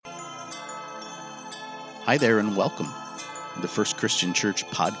Hi there and welcome. The First Christian Church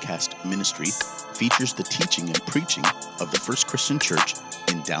podcast ministry features the teaching and preaching of the First Christian Church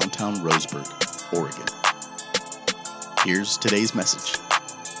in downtown Roseburg, Oregon. Here's today's message.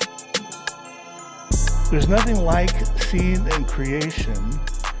 There's nothing like seeing in creation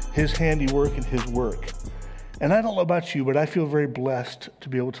His handiwork and His work. And I don't know about you, but I feel very blessed to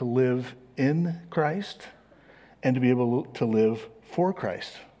be able to live in Christ and to be able to live for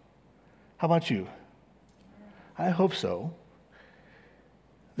Christ. How about you? I hope so.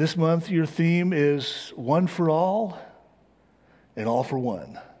 This month, your theme is one for all and all for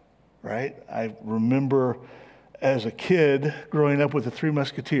one, right? I remember as a kid growing up with the Three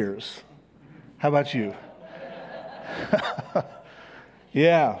Musketeers. How about you?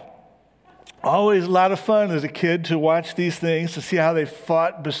 Yeah. Always a lot of fun as a kid to watch these things, to see how they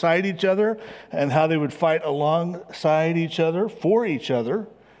fought beside each other and how they would fight alongside each other, for each other.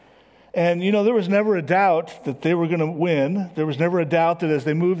 And, you know, there was never a doubt that they were going to win. There was never a doubt that as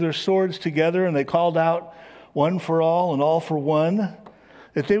they moved their swords together and they called out one for all and all for one,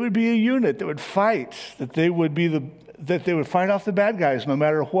 that they would be a unit that would fight, that they would fight off the bad guys no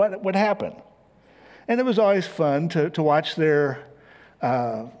matter what would happen. And it was always fun to watch their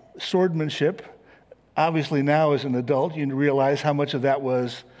swordmanship. Obviously now as an adult, you realize how much of that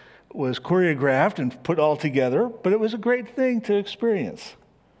was choreographed and put all together, but it was a great thing to experience.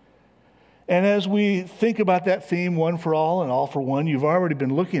 And as we think about that theme, one for all and all for one, you've already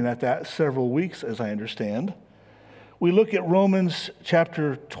been looking at that several weeks, as I understand. We look at Romans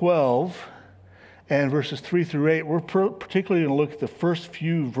chapter 12 and verses 3 through 8. We're particularly going to look at the first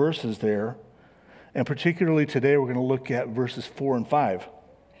few verses there. And particularly today, we're going to look at verses 4 and 5.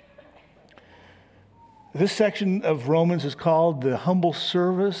 This section of Romans is called the humble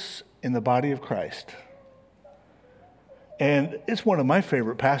service in the body of Christ. And it's one of my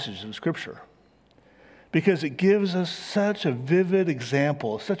favorite passages of Scripture because it gives us such a vivid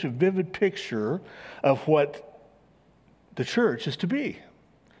example, such a vivid picture of what the church is to be.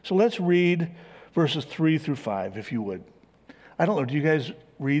 So let's read verses 3 through 5, if you would. I don't know, do you guys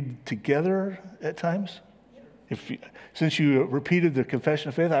read together at times? Since you repeated the confession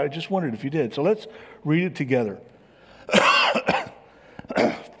of faith, I just wondered if you did. So let's read it together.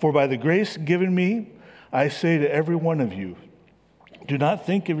 For by the grace given me, I say to every one of you, do not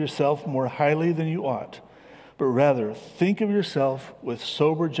think of yourself more highly than you ought, but rather think of yourself with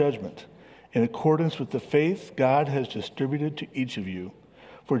sober judgment, in accordance with the faith God has distributed to each of you.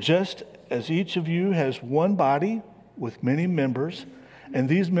 For just as each of you has one body with many members, and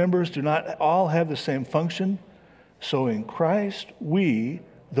these members do not all have the same function, so in Christ we,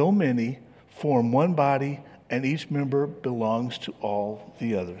 though many, form one body, and each member belongs to all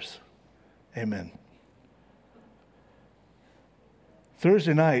the others. Amen.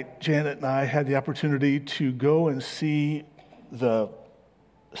 Thursday night, Janet and I had the opportunity to go and see the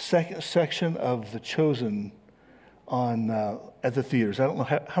second section of The Chosen at the theaters. I don't know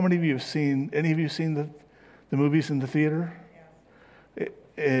how many of you have seen, any of you seen the movies in the theater?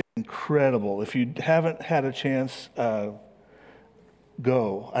 It's incredible. If you haven't had a chance, go.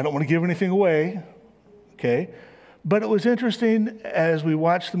 I don't want to give anything away, okay? But it was interesting as we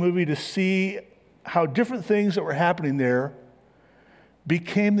watched the movie to see how different things that were happening there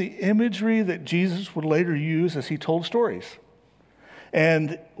became the imagery that Jesus would later use as he told stories.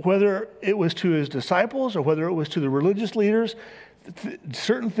 And whether it was to his disciples or whether it was to the religious leaders,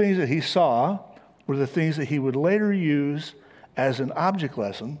 certain things that he saw were the things that he would later use as an object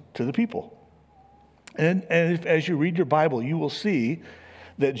lesson to the people. And as you read your Bible, you will see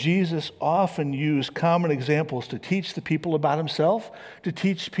that Jesus often used common examples to teach the people about himself, to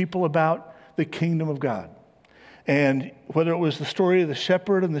teach people about the kingdom of God. And whether it was the story of the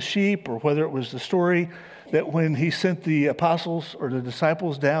shepherd and the sheep, or whether it was the story that when he sent the apostles or the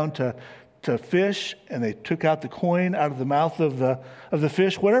disciples down to fish and they took out the coin out of the mouth of the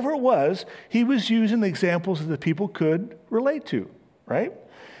fish, whatever it was, he was using examples that the people could relate to, right?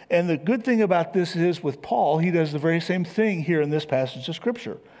 And the good thing about this is with Paul, he does the very same thing here in this passage of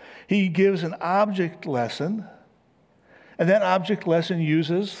Scripture. He gives an object lesson, and that object lesson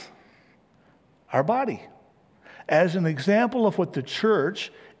uses our body as an example of what the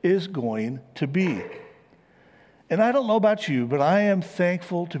church is going to be. And I don't know about you, but I am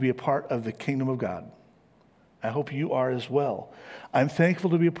thankful to be a part of the kingdom of God. I hope you are as well. I'm thankful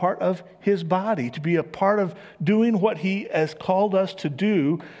to be a part of his body, to be a part of doing what he has called us to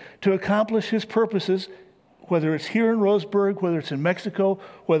do to accomplish his purposes, whether it's here in Roseburg, whether it's in Mexico,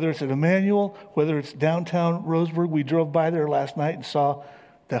 whether it's at Emmanuel, whether it's downtown Roseburg. We drove by there last night and saw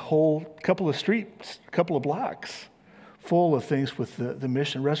the whole couple of streets, couple of blocks full of things with the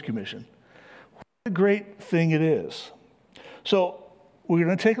mission, rescue mission. a great thing it is. So we're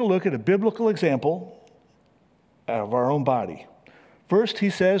going to take a look at a biblical example of our own body. First,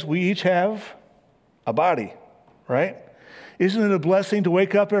 he says we each have a body, right? Isn't it a blessing to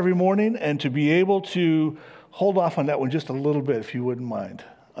wake up every morning and to be able to hold off on that one just a little bit, if you wouldn't mind,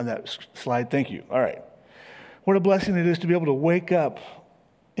 on that slide? Thank you. All right. What a blessing it is to be able to wake up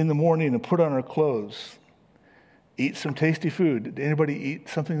in the morning and put on our clothes, eat some tasty food. Did anybody eat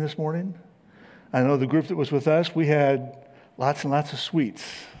something this morning? I know the group that was with us, we had lots and lots of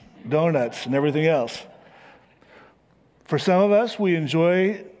sweets, donuts, and everything else. For some of us, we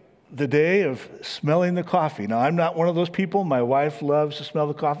enjoy the day of smelling the coffee. Now, I'm not one of those people. My wife loves to smell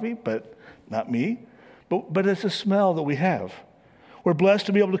the coffee, but not me. But it's a smell that we have. We're blessed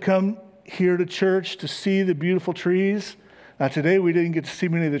to be able to come here to church to see the beautiful trees. Now, today we didn't get to see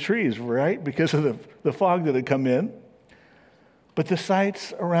many of the trees, right, because of the fog that had come in. But the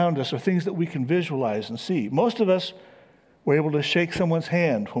sights around us are things that we can visualize and see. Most of us were able to shake someone's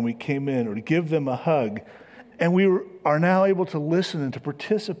hand when we came in or to give them a hug. And we are now able to listen and to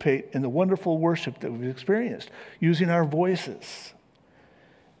participate in the wonderful worship that we've experienced using our voices.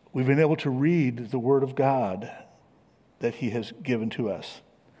 We've been able to read the Word of God that He has given to us.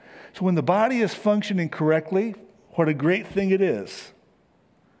 So when the body is functioning correctly, what a great thing it is,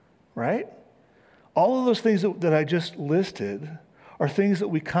 right? All of those things that I just listed are things that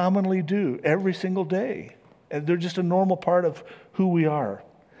we commonly do every single day. And they're just a normal part of who we are.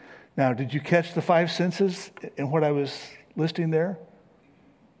 Now, did you catch the five senses in what I was listing there?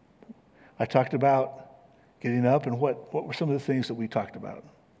 I talked about getting up, and what were some of the things that we talked about?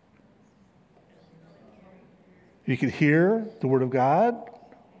 You could hear the Word of God.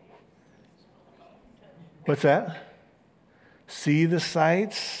 What's that? See the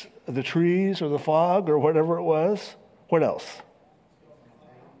sights of the trees or the fog or whatever it was. What else?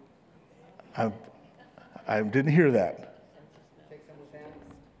 I didn't hear that.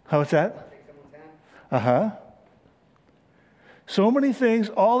 How's that? Uh-huh. So many things,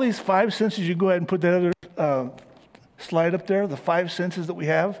 all these five senses. You go ahead and put that other slide up there, the five senses that we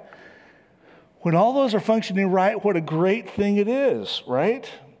have. When all those are functioning right, what a great thing it is, right?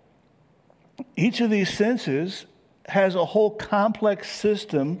 Each of these senses has a whole complex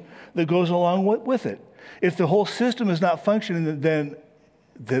system that goes along with it. If the whole system is not functioning, then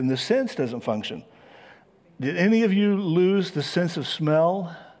the sense doesn't function. Did any of you lose the sense of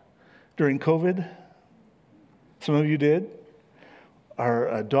smell during COVID? Some of you did.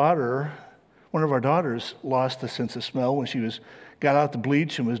 Our daughter, one of our daughters, lost the sense of smell when she got out the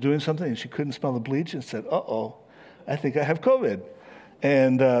bleach and was doing something, and she couldn't smell the bleach and said, "Uh-oh, I think I have COVID."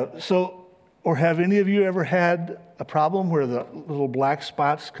 And or have any of you ever had a problem where the little black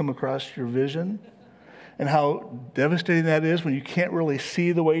spots come across your vision? And how devastating that is when you can't really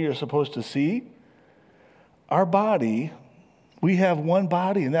see the way you're supposed to see? Our body, we have one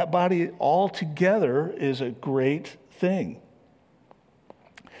body, and that body all together is a great thing.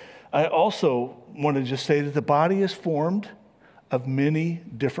 I also want to just say that the body is formed of many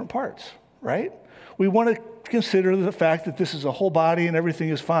different parts, right? We want to consider the fact that this is a whole body and everything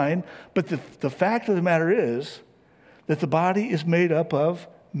is fine, but the fact of the matter is that the body is made up of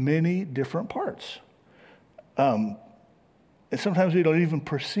many different parts. And sometimes we don't even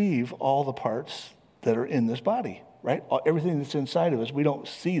perceive all the parts that are in this body, right? Everything that's inside of us, we don't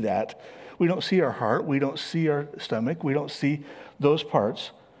see that. We don't see our heart. We don't see our stomach. We don't see those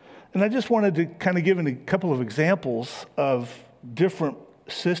parts. And I just wanted to kind of give a couple of examples of different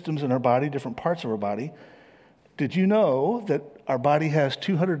systems in our body, different parts of our body. Did you know that our body has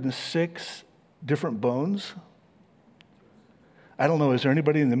 206 different bones? I don't know, is there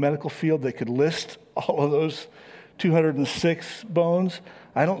anybody in the medical field that could list all of those 206 bones?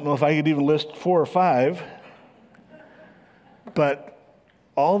 I don't know if I could even list 4 or 5. But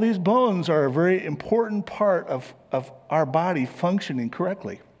all these bones are a very important part of our body functioning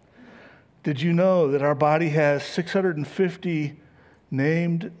correctly. Did you know that our body has 650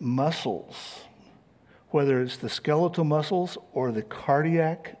 named muscles, whether it's the skeletal muscles or the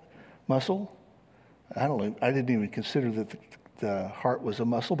cardiac muscle? I didn't even consider that the heart was a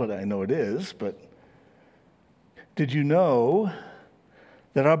muscle, but I know it is. But did you know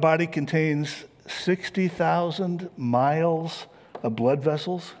that our body contains 60,000 miles of blood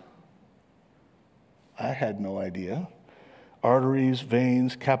vessels? I had no idea. Arteries,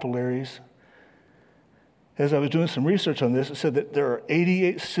 veins, capillaries. As I was doing some research on this, it said that there are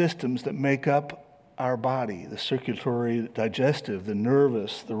 88 systems that make up our body: the circulatory, the digestive, the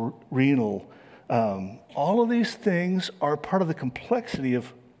nervous, the renal. All of these things are part of the complexity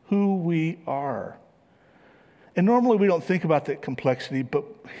of who we are. And normally we don't think about that complexity, but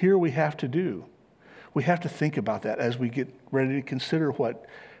here we have to do. We have to think about that as we get ready to consider what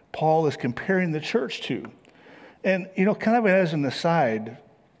Paul is comparing the church to. And, kind of as an aside,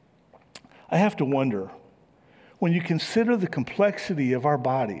 I have to wonder, when you consider the complexity of our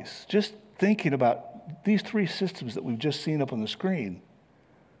bodies, just thinking about these three systems that we've just seen up on the screen,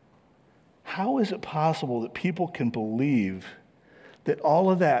 how is it possible that people can believe that all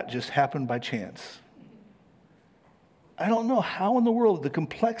of that just happened by chance? I don't know how in the world, the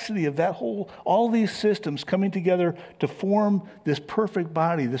complexity of that all these systems coming together to form this perfect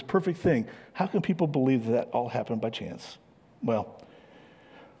body, this perfect thing, how can people believe that all happened by chance? Well,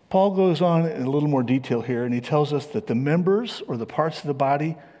 Paul goes on in a little more detail here, and he tells us that the members or the parts of the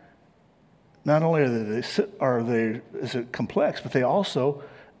body, not only is it complex, but they also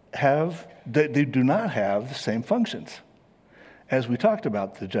they do not have the same functions. As we talked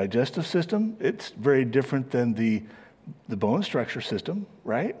about, the digestive system, it's very different than the bone structure system,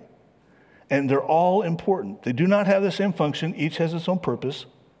 right? And they're all important. They do not have the same function. Each has its own purpose.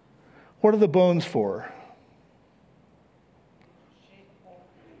 What are the bones for?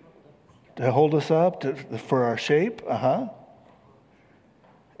 To hold us up, for our shape?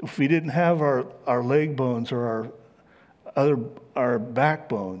 If we didn't have our leg bones or our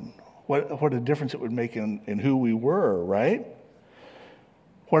backbone, what a difference it would make in who we were, right?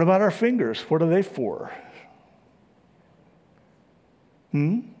 What about our fingers? What are they for?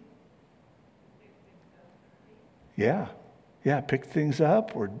 Yeah, pick things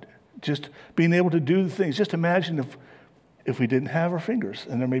up, or just being able to do the things. Just imagine if we didn't have our fingers,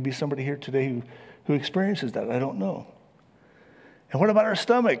 and there may be somebody here today who experiences that. I don't know. And what about our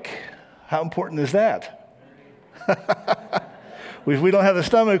stomach? How important is that? If we don't have the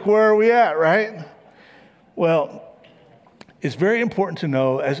stomach, where are we at, right? Well, it's very important to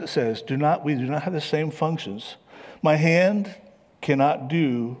know, as it says, we do not have the same functions. My hand cannot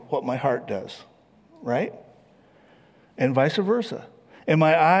do what my heart does, right? And vice versa. And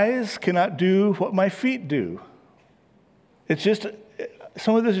my eyes cannot do what my feet do. It's just,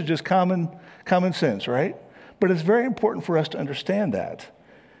 some of this is just common sense, right? But it's very important for us to understand that.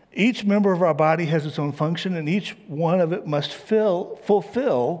 Each member of our body has its own function, and each one of it must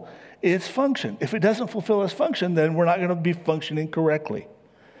fulfill its function. If it doesn't fulfill its function, then we're not going to be functioning correctly.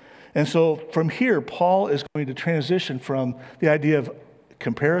 And so from here, Paul is going to transition from the idea of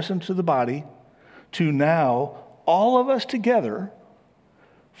comparison to the body to now all of us together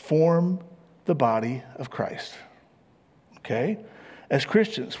form the body of Christ. Okay? As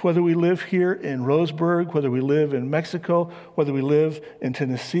Christians, whether we live here in Roseburg, whether we live in Mexico, whether we live in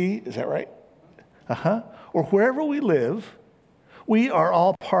Tennessee, is that right? Or wherever we live, we are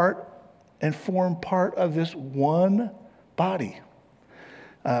all part and form part of this one body.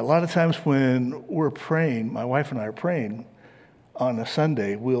 A lot of times when we're praying, my wife and I are praying on a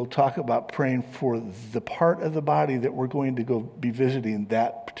Sunday, we'll talk about praying for the part of the body that we're going to go be visiting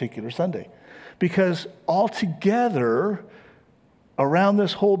that particular Sunday. Because all together, around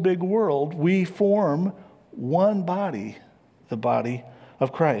this whole big world, we form one body, the body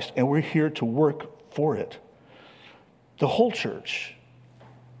of Christ, and we're here to work for it. The whole church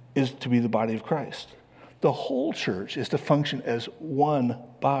is to be the body of Christ. The whole church is to function as one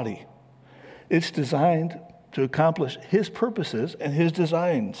body. It's designed to accomplish his purposes and his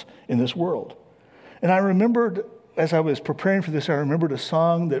designs in this world. And I remembered, as I was preparing for this, I remembered a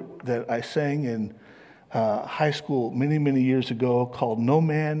song that I sang in high school many, many years ago called "No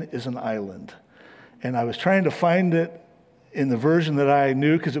Man is an Island." And I was trying to find it in the version that I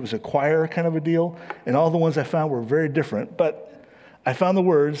knew because it was a choir kind of a deal, and all the ones I found were very different. But I found the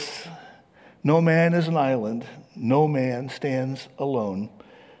words, "No man is an island, no man stands alone.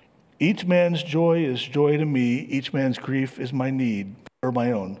 Each man's joy is joy to me, each man's grief is my need, or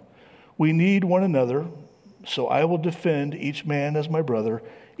my own. We need one another, so I will defend each man as my brother,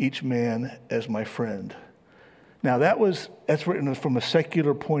 each man as my friend." Now that's written from a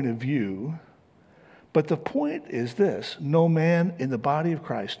secular point of view, but the point is this: no man in the body of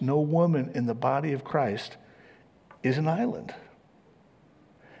Christ, no woman in the body of Christ is an island.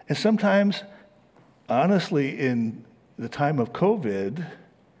 And sometimes, honestly, in the time of COVID,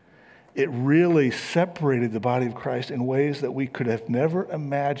 it really separated the body of Christ in ways that we could have never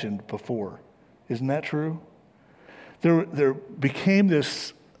imagined before. Isn't that true? There became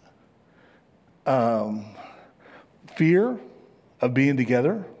this fear of being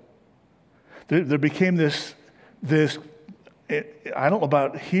together. There became this. I don't know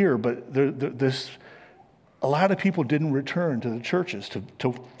about here, but this. A lot of people didn't return to the churches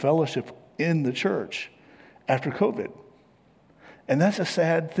to fellowship in the church after COVID. And that's a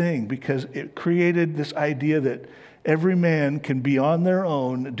sad thing because it created this idea that Every man can be on their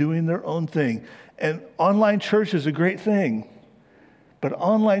own, doing their own thing. And online church is a great thing. But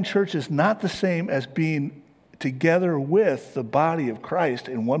online church is not the same as being together with the body of Christ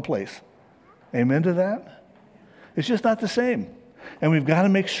in one place. Amen to that? It's just not the same. And we've got to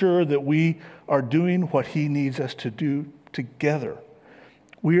make sure that we are doing what he needs us to do together.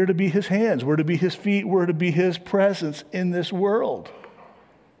 We are to be his hands. We're to be his feet. We're to be his presence in this world.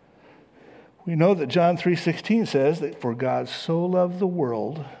 We know that John 3:16 says that for God so loved the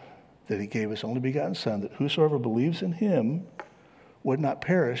world that he gave his only begotten Son, that whosoever believes in him would not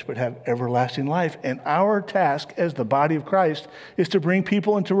perish but have everlasting life. And our task as the body of Christ is to bring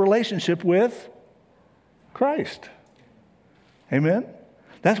people into relationship with Christ. Amen?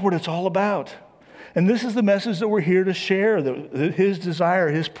 That's what it's all about. And this is the message that we're here to share, that his desire,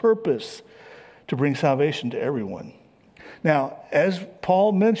 his purpose to bring salvation to everyone. Now, as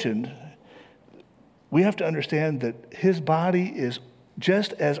Paul mentioned, we have to understand that his body is,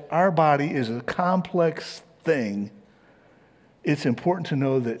 just as our body is a complex thing, it's important to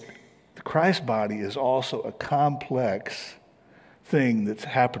know that the Christ body is also a complex thing that's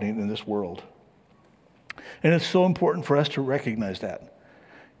happening in this world. And it's so important for us to recognize that.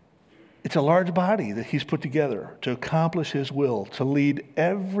 It's a large body that he's put together to accomplish his will, to lead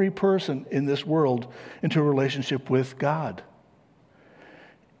every person in this world into a relationship with God.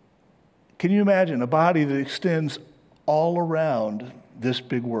 Can you imagine a body that extends all around this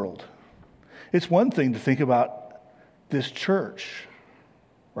big world? It's one thing to think about this church,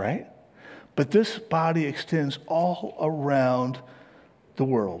 right? But this body extends all around the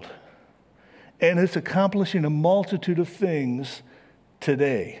world. And it's accomplishing a multitude of things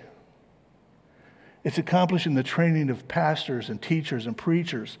today. It's accomplishing the training of pastors and teachers and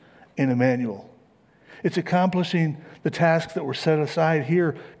preachers in Emmanuel. It's accomplishing the tasks that were set aside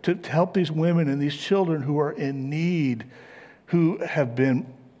here to help these women and these children who are in need, who have been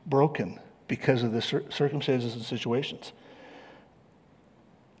broken because of the circumstances and situations.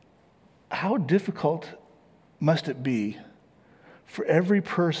 How difficult must it be for every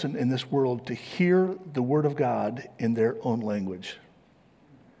person in this world to hear the Word of God in their own language?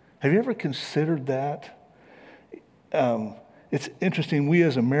 Have you ever considered that? It's interesting. We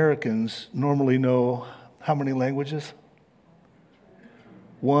as Americans normally know how many languages?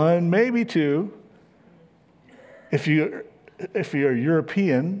 1, maybe 2. If you're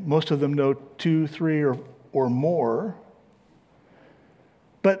European, most of them know 2, 3, or more.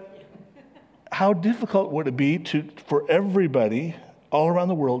 But how difficult would it be for everybody all around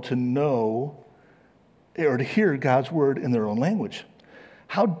the world to know or to hear God's word in their own language?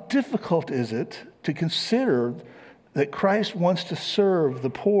 How difficult is it to consider that Christ wants to serve the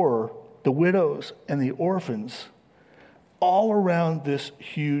poor, the widows, and the orphans all around this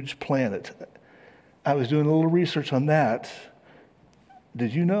huge planet? I was doing a little research on that.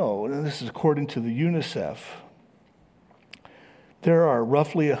 Did you know, and this is according to the UNICEF, there are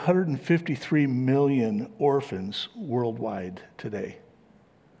roughly 153 million orphans worldwide today.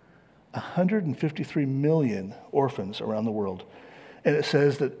 153 million orphans around the world. And it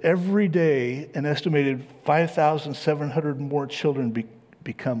says that every day, an estimated 5,700 more children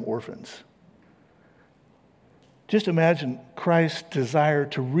become orphans. Just imagine Christ's desire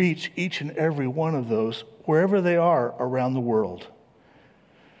to reach each and every one of those, wherever they are around the world.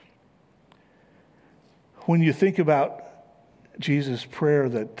 When you think about Jesus' prayer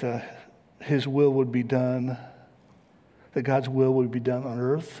that his will would be done, that God's will would be done on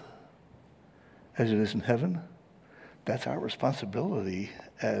earth as it is in heaven, that's our responsibility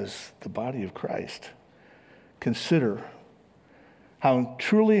as the body of Christ. Consider how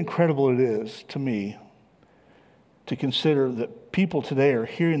truly incredible it is to me to consider that people today are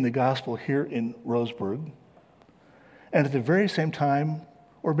hearing the gospel here in Roseburg, and at the very same time,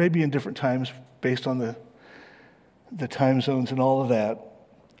 or maybe in different times based on the time zones and all of that,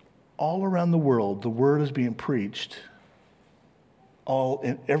 all around the world, the word is being preached all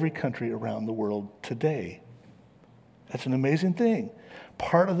in every country around the world today. That's an amazing thing.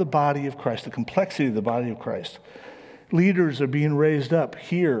 Part of the body of Christ, the complexity of the body of Christ. Leaders are being raised up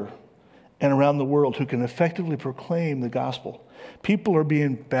here and around the world who can effectively proclaim the gospel. People are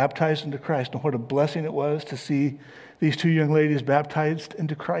being baptized into Christ. And what a blessing it was to see these 2 young ladies baptized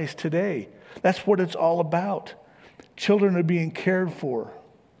into Christ today. That's what it's all about. Children are being cared for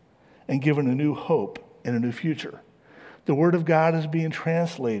and given a new hope and a new future. The Word of God is being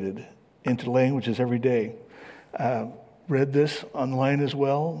translated into languages every day. Read this online as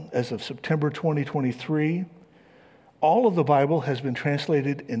well. As of September 2023, all of the Bible has been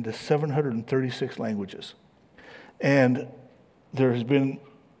translated into 736 languages. And there has been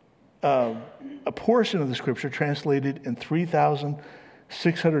a portion of the scripture translated in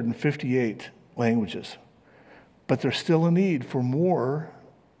 3,658 languages. But there's still a need for more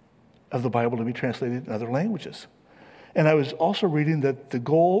of the Bible to be translated in other languages. And I was also reading that the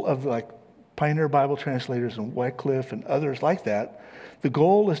goal of like Pioneer Bible Translators and Wycliffe and others like that, the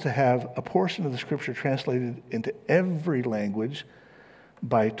goal is to have a portion of the scripture translated into every language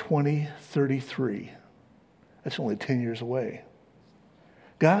by 2033. That's only 10 years away.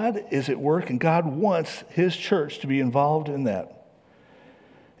 God is at work, and God wants his church to be involved in that.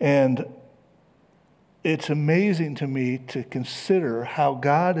 And it's amazing to me to consider how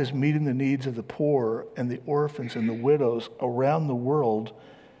God is meeting the needs of the poor and the orphans and the widows around the world.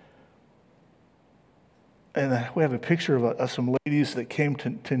 And we have a picture of some ladies that came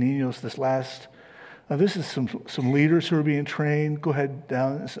to Ninos this last. This is some leaders who are being trained. Go ahead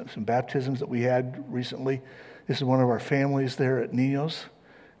down, some baptisms that we had recently. This is one of our families there at Ninos.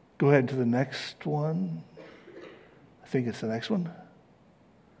 Go ahead to the next one. I think it's the next one.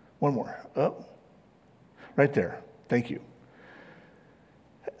 One more. Oh, right there. Thank you.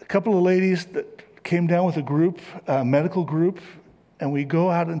 A couple of ladies that came down with a group, a medical group, and we go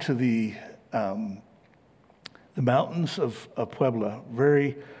out into the mountains of Puebla,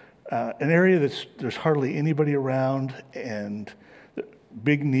 an area there's hardly anybody around, and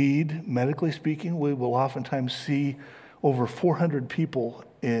big need, medically speaking. We will oftentimes see over 400 people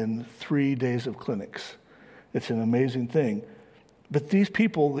in 3 days of clinics. It's an amazing thing. But these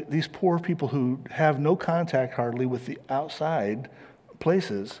people, these poor people who have no contact hardly with the outside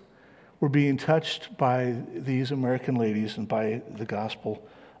places, were being touched by these American ladies and by the gospel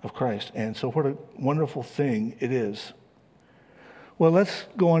of Christ. And so what a wonderful thing it is. Well, let's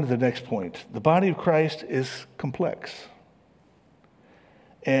go on to the next point. The body of Christ is complex.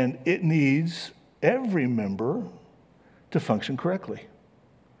 And it needs every member to function correctly.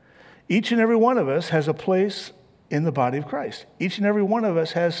 Each and every one of us has a place in the body of Christ. Each and every one of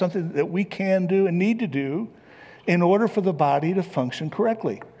us has something that we can do and need to do in order for the body to function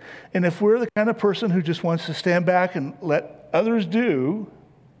correctly. And if we're the kind of person who just wants to stand back and let others do,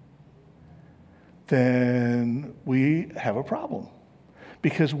 then we have a problem.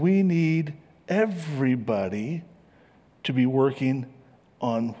 Because we need everybody to be working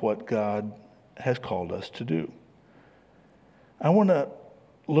on what God has called us to do. I want to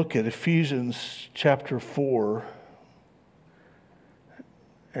look at Ephesians chapter 4.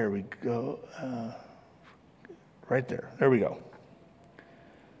 There we go. Right there. There we go.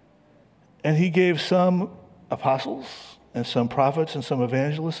 And he gave some apostles and some prophets and some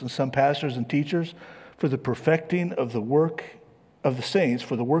evangelists and some pastors and teachers for the perfecting of the work of the saints,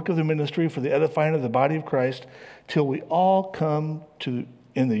 for the work of the ministry, for the edifying of the body of Christ, till we all come to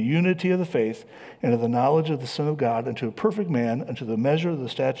in the unity of the faith and of the knowledge of the Son of God, unto a perfect man, unto the measure of the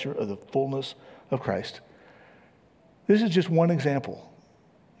stature of the fullness of Christ. This is just one example.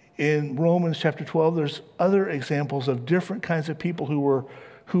 In Romans chapter 12, there's other examples of different kinds of people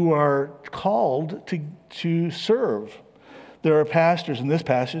who are called to serve. There are pastors in this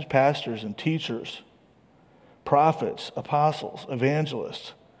passage, pastors and teachers, prophets, apostles,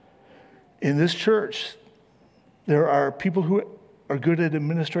 evangelists. In this church, there are people who are good at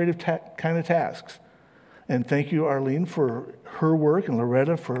administrative kind of tasks. And thank you, Arlene, for her work, and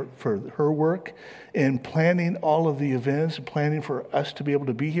Loretta for her work in planning all of the events and planning for us to be able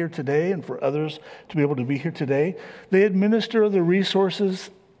to be here today and for others to be able to be here today. They administer the resources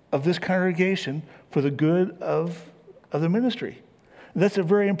of this congregation for the good of the ministry. And that's a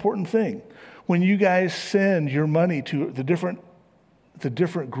very important thing. When you guys send your money to the different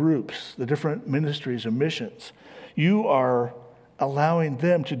groups, the different ministries and missions, you are allowing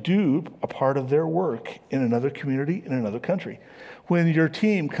them to do a part of their work in another community, in another country. When your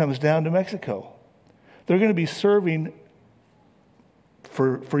team comes down to Mexico, they're going to be serving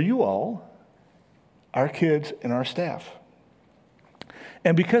for you all, our kids and our staff.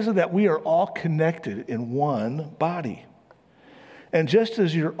 And because of that, we are all connected in one body. And just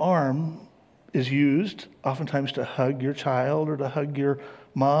as your arm is used oftentimes to hug your child or to hug your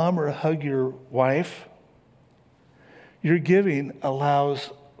mom or to hug your wife, your giving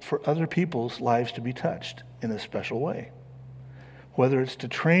allows for other people's lives to be touched in a special way. Whether it's to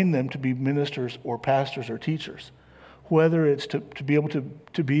train them to be ministers or pastors or teachers, whether it's to be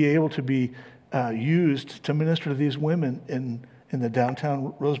able to be used to minister to these women in the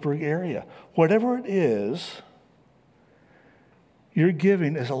downtown Roseburg area. Whatever it is, your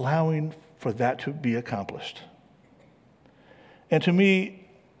giving is allowing for that to be accomplished. And to me,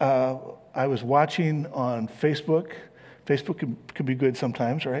 I was watching on Facebook. Facebook can be good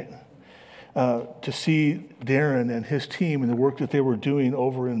sometimes, right? to see Darren and his team and the work that they were doing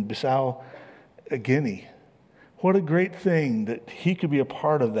over in Bissau, Guinea. What a great thing that he could be a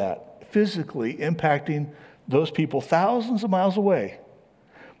part of that, physically impacting those people thousands of miles away.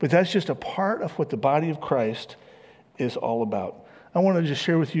 But that's just a part of what the body of Christ is all about. I want to just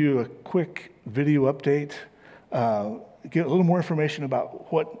share with you a quick video update, get a little more information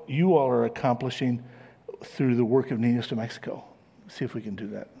about what you all are accomplishing through the work of Ninos to Mexico. See if we can do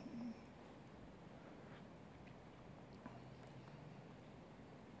that.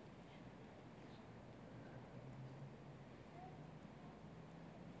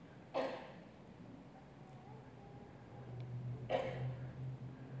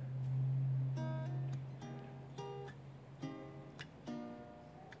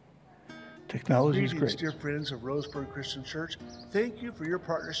 Technology is great. Dear friends of Roseburg Christian Church, thank you for your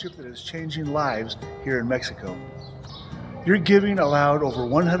partnership that is changing lives here in Mexico. Your giving allowed over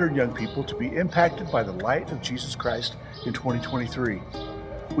 100 young people to be impacted by the light of Jesus Christ in 2023.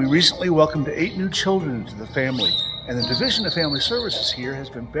 We recently welcomed 8 new children into the family, and the Division of Family Services here has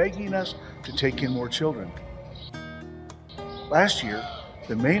been begging us to take in more children. Last year,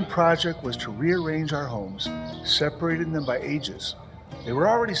 the main project was to rearrange our homes, separating them by ages. They were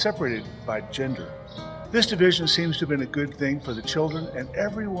already separated by gender. This division seems to have been a good thing for the children, and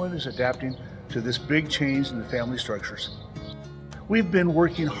everyone is adapting to this big change in the family structures. We've been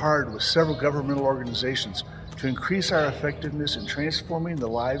working hard with several governmental organizations to increase our effectiveness in transforming the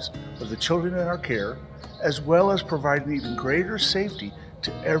lives of the children in our care, as well as providing even greater safety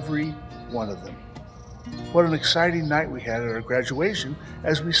to every one of them. What an exciting night we had at our graduation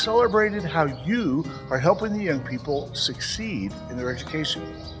as we celebrated how you are helping the young people succeed in their education.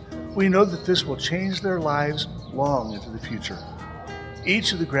 We know that this will change their lives long into the future.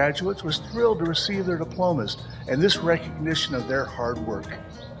 Each of the graduates was thrilled to receive their diplomas and this recognition of their hard work.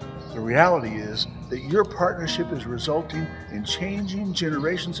 The reality is that your partnership is resulting in changing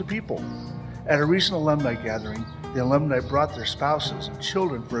generations of people. At a recent alumni gathering, the alumni brought their spouses and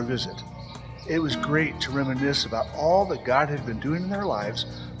children for a visit. It was great to reminisce about all that God had been doing in their lives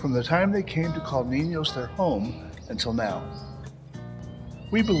from the time they came to call Ninos their home until now.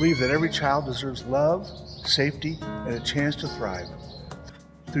 We believe that every child deserves love, safety, and a chance to thrive.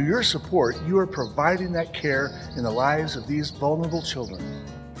 Through your support, you are providing that care in the lives of these vulnerable children.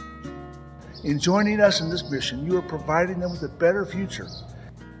 In joining us in this mission, you are providing them with a better future.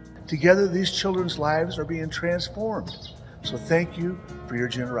 Together, these children's lives are being transformed. So thank you for your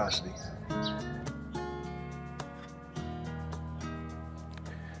generosity.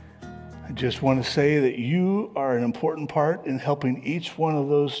 I just want to say that you are an important part in helping each one of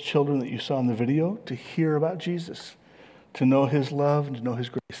those children that you saw in the video to hear about Jesus, to know his love and to know his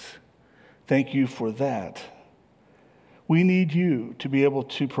grace. Thank you for that. We need you to be able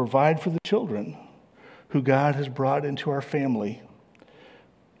to provide for the children who God has brought into our family.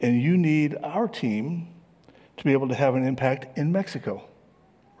 And you need our team to be able to have an impact in Mexico,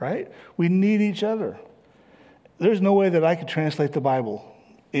 right? We need each other. There's no way that I could translate the Bible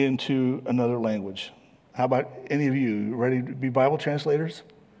into another language. How about any of you ready to be Bible translators?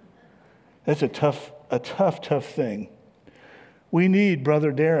 That's a tough thing. We need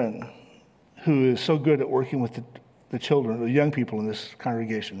Brother Darren, who is so good at working with the children, the young people in this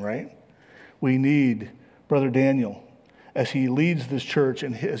congregation, right? We need Brother Daniel as he leads this church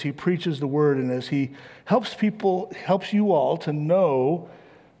and as he preaches the word and as he helps you all to know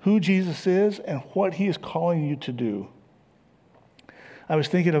who Jesus is and what he is calling you to do. I was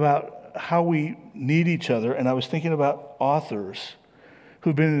thinking about how we need each other, and I was thinking about authors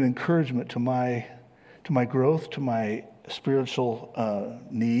who've been an encouragement to my growth, to my spiritual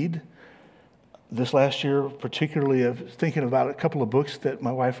need. This last year, particularly, I was thinking about a couple of books that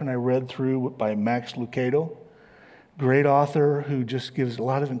my wife and I read through by Max Lucado, great author who just gives a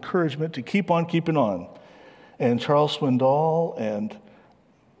lot of encouragement to keep on keeping on. And Charles Swindoll, and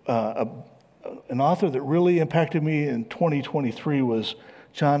an author that really impacted me in 2023 was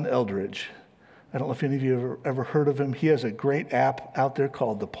John Eldredge. I don't know if any of you have ever heard of him. He has a great app out there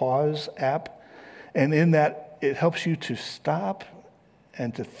called the Pause app. And in that, it helps you to stop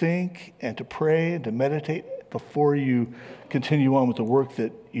and to think and to pray and to meditate before you continue on with the work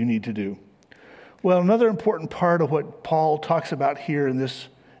that you need to do. Well, another important part of what Paul talks about here in this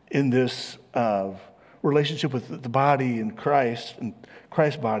relationship with the body and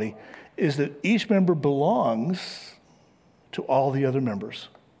Christ's body is that each member belongs to all the other members.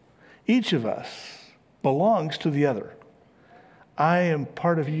 Each of us belongs to the other. I am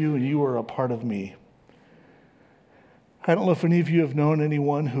part of you and you are a part of me. I don't know if any of you have known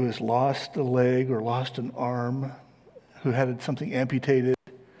anyone who has lost a leg or lost an arm, who had something amputated.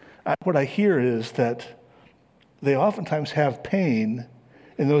 What I hear is that they oftentimes have pain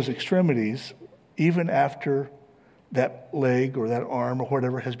in those extremities even after that leg or that arm or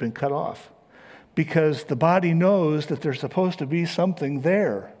whatever has been cut off, because the body knows that there's supposed to be something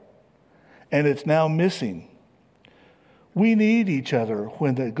there and it's now missing. We need each other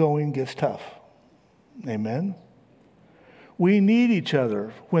when the going gets tough. Amen? We need each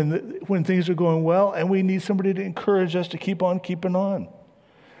other when things are going well, and we need somebody to encourage us to keep on keeping on.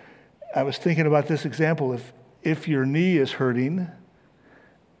 I was thinking about this example. If your knee is hurting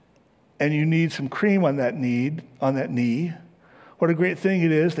and you need some cream on that knee, what a great thing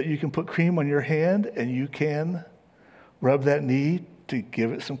it is that you can put cream on your hand and you can rub that knee to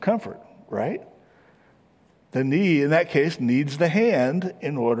give it some comfort, right? The knee, in that case, needs the hand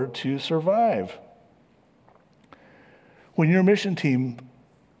in order to survive. When your mission team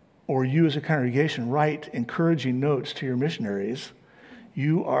or you as a congregation write encouraging notes to your missionaries,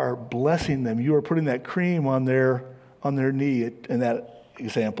 you are blessing them. You are putting that cream on their knee in that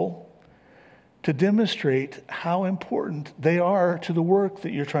example to demonstrate how important they are to the work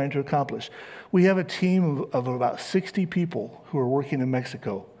that you're trying to accomplish. We have a team of about 60 people who are working in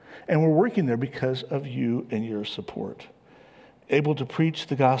Mexico, and we're working there because of you and your support. Able to preach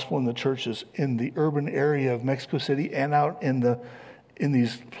the gospel in the churches in the urban area of Mexico City and out in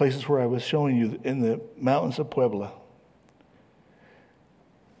these places where I was showing you, in the mountains of Puebla.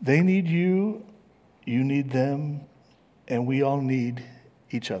 They need you, you need them, and we all need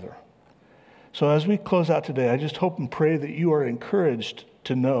each other. So as we close out today, I just hope and pray that you are encouraged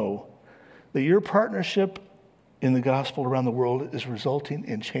to know that your partnership in the gospel around the world is resulting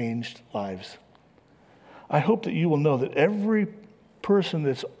in changed lives. I hope that you will know that every person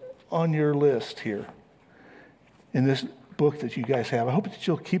that's on your list here in this book that you guys have, I hope that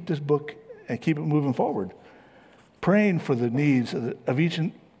you'll keep this book and keep it moving forward, praying for the needs of each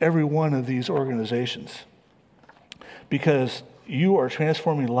and every one of these organizations, because you are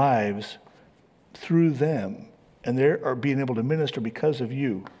transforming lives through them, and they are being able to minister because of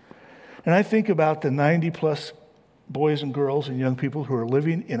you. And I think about the 90-plus boys and girls and young people who are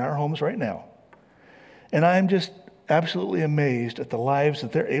living in our homes right now, and I'm just absolutely amazed at the lives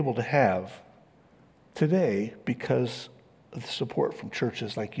that they're able to have today because of the support from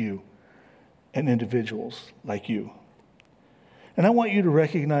churches like you and individuals like you. And I want you to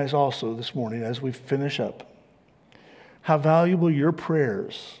recognize also this morning, as we finish up, how valuable your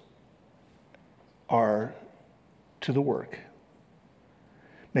prayers are to the work.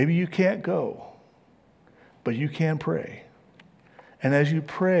 Maybe you can't go, but you can pray. And as you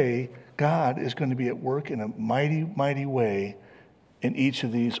pray, God is going to be at work in a mighty, mighty way in each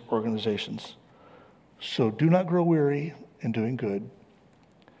of these organizations. So do not grow weary in doing good.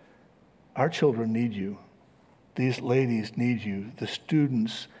 Our children need you. These ladies need you. The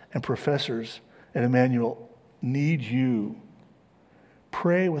students and professors at Emmanuel need you.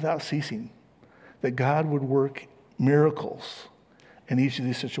 Pray without ceasing that God would work miracles in each of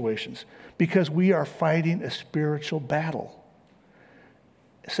these situations, because we are fighting a spiritual battle.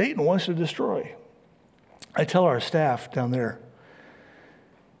 Satan wants to destroy. I tell our staff down there,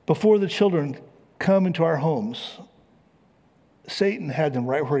 before the children come into our homes, Satan had them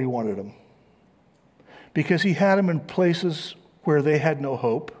right where he wanted them, because he had them in places where they had no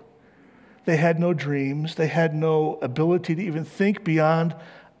hope, they had no dreams, they had no ability to even think beyond,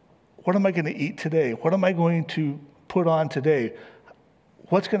 what am I going to eat today? What am I going to put on today?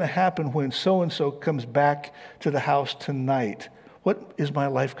 What's going to happen when so-and-so comes back to the house tonight? What is my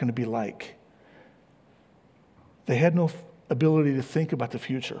life going to be like? They had no ability to think about the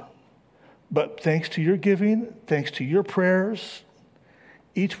future. But thanks to your giving, thanks to your prayers,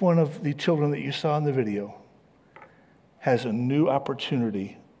 each one of the children that you saw in the video has a new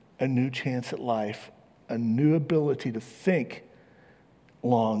opportunity, a new chance at life, a new ability to think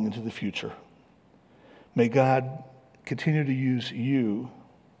long into the future. May God continue to use you,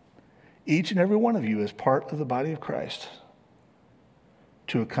 each and every one of you, as part of the body of Christ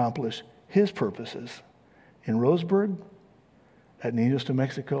to accomplish his purposes in Roseburg, at Ninos, New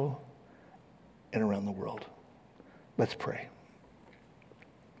Mexico, and around the world. Let's pray.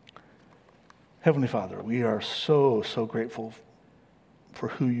 Heavenly Father, we are so, so grateful for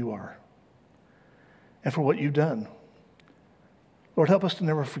who you are and for what you've done. Lord, help us to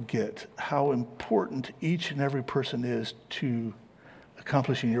never forget how important each and every person is to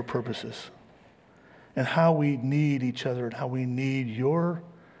accomplishing your purposes, and how we need each other and how we need your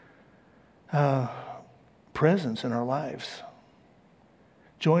presence in our lives.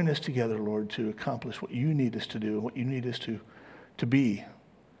 Join us together, Lord, to accomplish what you need us to do and what you need us to be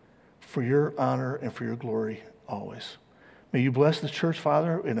for your honor and for your glory always. May you bless the church,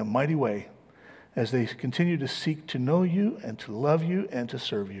 Father, in a mighty way as they continue to seek to know you and to love you and to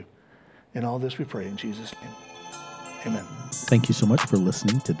serve you. In all this we pray in Jesus' name. Amen. Thank you so much for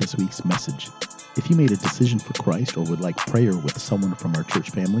listening to this week's message. If you made a decision for Christ or would like prayer with someone from our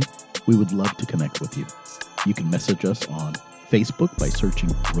church family, we would love to connect with you. You can message us on Facebook by searching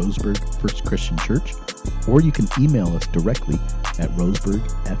Roseburg First Christian Church, or you can email us directly at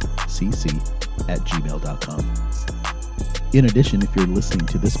roseburgfcc@gmail.com. In addition, if you're listening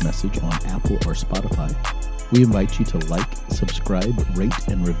to this message on Apple or Spotify, we invite you to like, subscribe, rate,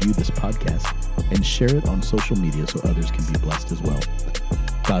 and review this podcast and share it on social media so others can be blessed as well.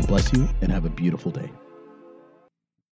 God bless you and have a beautiful day.